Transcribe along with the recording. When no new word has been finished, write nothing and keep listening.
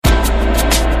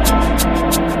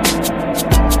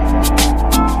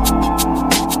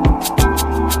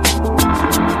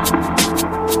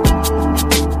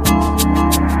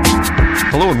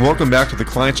and welcome back to the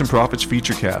Clients and Profits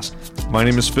Featurecast. My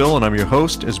name is Phil, and I'm your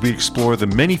host as we explore the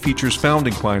many features found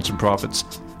in Clients and Profits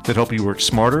that help you work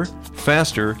smarter,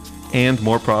 faster, and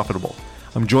more profitable.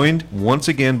 I'm joined once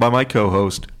again by my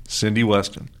co-host, Cindy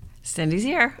Weston. Cindy's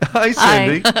here. Hi,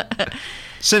 Cindy. Hi.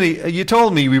 Cindy, you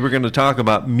told me we were going to talk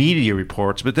about media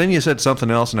reports, but then you said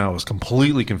something else, and I was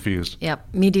completely confused.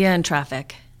 Yep, media and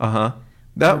traffic. Uh-huh.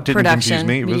 That didn't confuse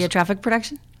me. Media traffic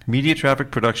production? Media traffic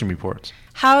production reports.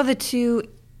 How the two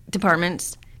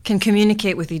departments can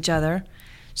communicate with each other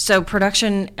so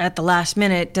production at the last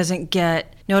minute doesn't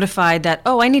get notified that,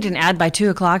 I need an ad by 2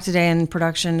 o'clock today, and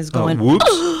production is going, whoops.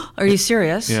 Are you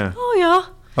serious? Yeah. Oh,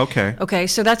 yeah. Okay,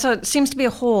 so seems to be a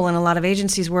hole in a lot of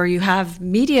agencies where you have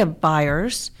media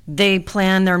buyers. They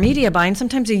plan their media buying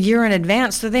sometimes a year in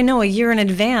advance, so they know a year in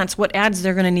advance what ads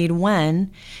they're going to need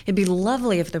when. It'd be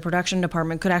lovely if the production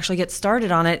department could actually get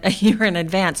started on it a year in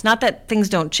advance. Not that things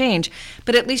don't change,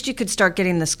 but at least you could start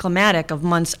getting the schematic of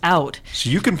months out. So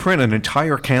you can print an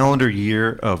entire calendar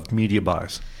year of media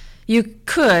buys. You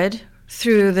could.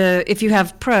 If you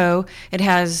have Pro, it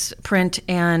has print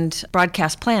and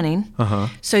broadcast planning. Uh-huh.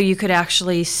 So you could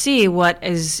actually see what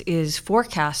is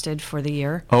forecasted for the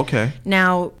year. Okay.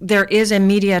 Now, there is a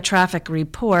media traffic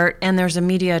report and there's a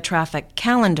media traffic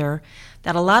calendar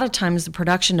that a lot of times the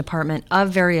production department of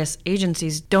various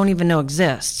agencies don't even know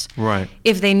exists. Right.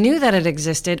 If they knew that it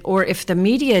existed, or if the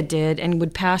media did and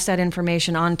would pass that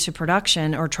information on to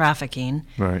production or trafficking,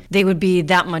 right, they would be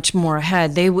that much more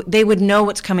ahead. They would know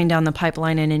what's coming down the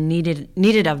pipeline and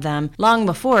needed of them long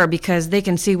before, because they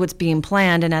can see what's being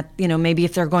planned, and maybe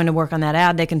if they're going to work on that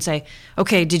ad, they can say,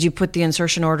 okay, did you put the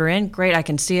insertion order in? Great, I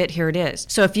can see it, here it is.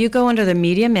 So if you go under the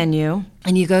media menu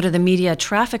and you go to the media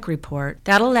traffic report,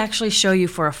 that'll actually show you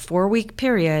for a 4-week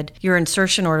period your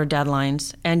insertion order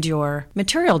deadlines and your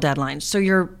material deadlines. So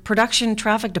your production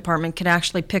traffic department can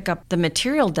actually pick up the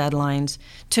material deadlines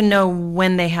to know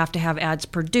when they have to have ads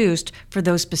produced for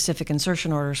those specific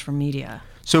insertion orders for media.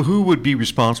 So who would be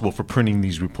responsible for printing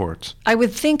these reports? I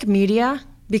would think media,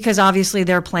 because obviously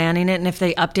they're planning it, and if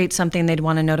they update something, they'd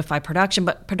want to notify production.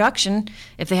 But production,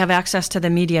 if they have access to the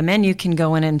media menu, can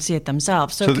go in and see it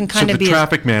themselves. So it can kind of be the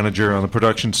traffic manager on the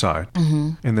production side,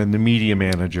 and then the media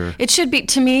manager. It should be,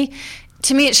 to me,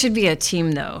 it should be a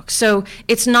team, though. So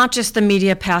it's not just the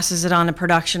media passes it on to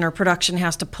production, or production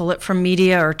has to pull it from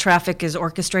media, or traffic is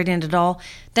orchestrating it all.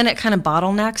 Then it kind of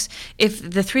bottlenecks. If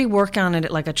the three work on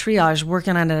it like a triage,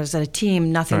 working on it as a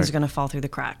team, nothing's going to fall through the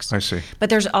cracks. I see. But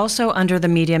there's also under the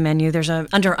media menu,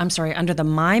 under the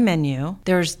My menu,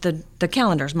 there's the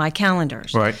calendars, My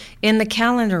Calendars. Right. In the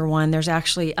calendar one, there's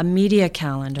actually a media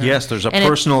calendar. Yes, there's a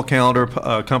personal calendar,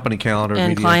 company calendar. And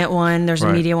media. Client one, there's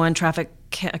right. a media one, traffic,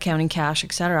 accounting, cash,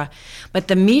 etc. But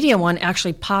the media one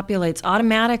actually populates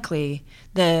automatically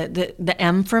the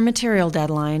M for material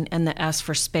deadline and the S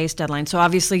for space deadline. So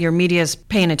obviously your media is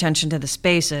paying attention to the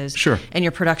spaces. Sure. And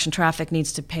your production traffic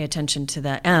needs to pay attention to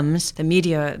the M's, the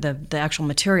media, the actual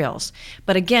materials.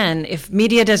 But again, if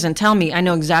media doesn't tell me, I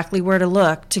know exactly where to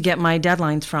look to get my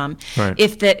deadlines from. Right.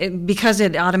 Because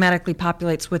it automatically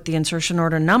populates with the insertion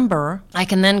order number, I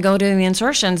can then go to the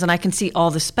insertions and I can see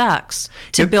all the specs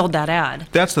to build that ad.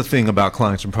 That's the thing about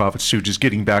Clients and Profits, too, just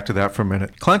getting back to that for a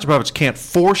minute. Clients and Profits can't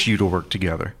force you to work together.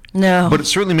 No. But it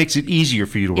certainly makes it easier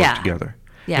for you to work together.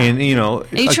 Yeah. And,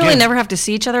 you truly never have to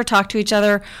see each other, talk to each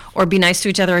other, or be nice to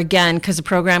each other again, because the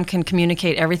program can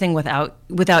communicate everything without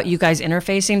you guys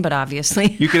interfacing, but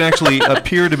obviously. You can actually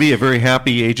appear to be a very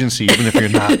happy agency, even if you're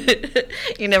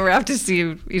not. You never have to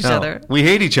see each other. We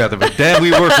hate each other, but damn, we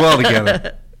work well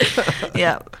together.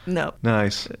 Yeah, no.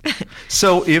 Nice.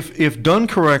 So if done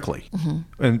correctly,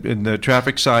 and the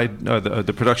traffic side,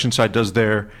 the production side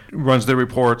runs their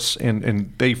reports,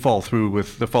 and they follow through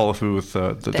with the work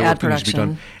that needs to be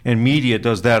done, and media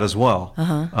does that as well.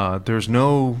 There's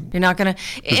no. You're not going to,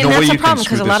 and no that's way a problem,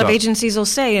 because a lot of up. agencies will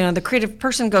say, the creative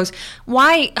person goes,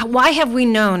 why have we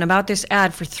known about this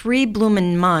ad for 3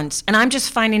 bloomin' months, and I'm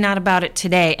just finding out about it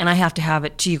today, and I have to have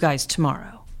it to you guys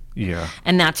tomorrow. Yeah.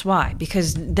 And that's why,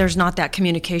 because there's not that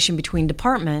communication between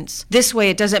departments. This way,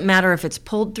 it doesn't matter if it's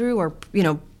pulled through or,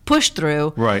 pushed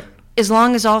through. Right. As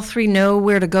long as all three know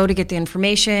where to go to get the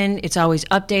information, it's always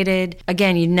updated.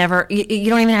 Again, you don't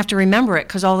even have to remember it,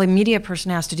 because all the media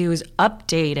person has to do is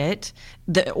update it,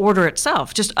 the order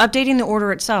itself. Just updating the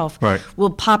order itself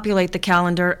will populate the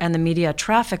calendar and the media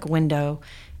traffic window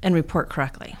and report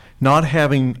correctly. Not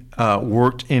having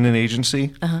worked in an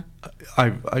agency,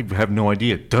 I have no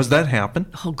idea. Does that happen?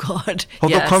 Oh, God. Oh,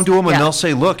 yes. They'll come to them and they'll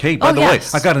say, look, hey, by the way,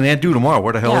 I got an ad due tomorrow.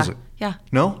 Where the hell is it? Yeah.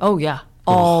 No? Oh, yeah.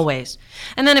 Always.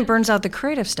 And then it burns out the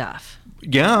creative staff.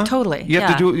 Yeah. Totally. You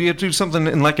have to do something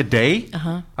in like a day?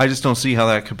 Uh-huh. I just don't see how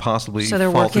that could possibly So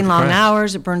they're fall working through the long cracks.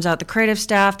 hours. It burns out the creative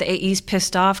staff. The AE's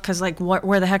pissed off because, like,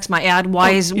 where the heck's my ad?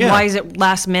 Why is it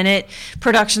last minute?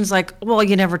 Production's like, well,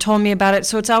 you never told me about it.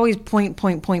 So it's always point.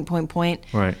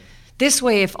 Right. This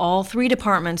way, if all 3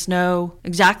 departments know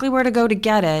exactly where to go to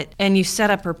get it, and you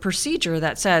set up a procedure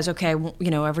that says, okay,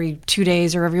 every 2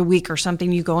 days or every week or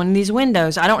something, you go in these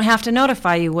windows. I don't have to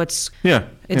notify you it's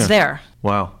there.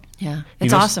 Wow. Yeah.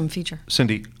 It's awesome feature.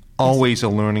 Cindy, always a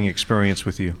learning experience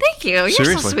with you. Thank you. You're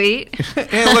Seriously. so sweet.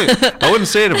 Hey, look, I wouldn't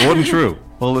say it if it wasn't true.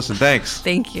 Well, listen, thanks.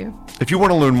 Thank you. If you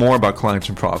want to learn more about Clients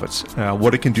and Profits,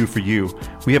 what it can do for you,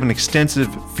 we have an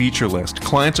extensive feature list,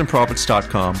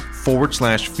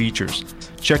 clientsandprofits.com/features.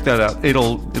 Check that out.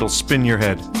 It'll spin your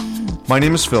head. My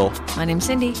name is Phil. My name's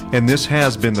Cindy. And this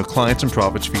has been the Clients and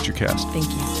Profits Featurecast. Thank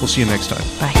you. We'll see you next time.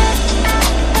 Bye.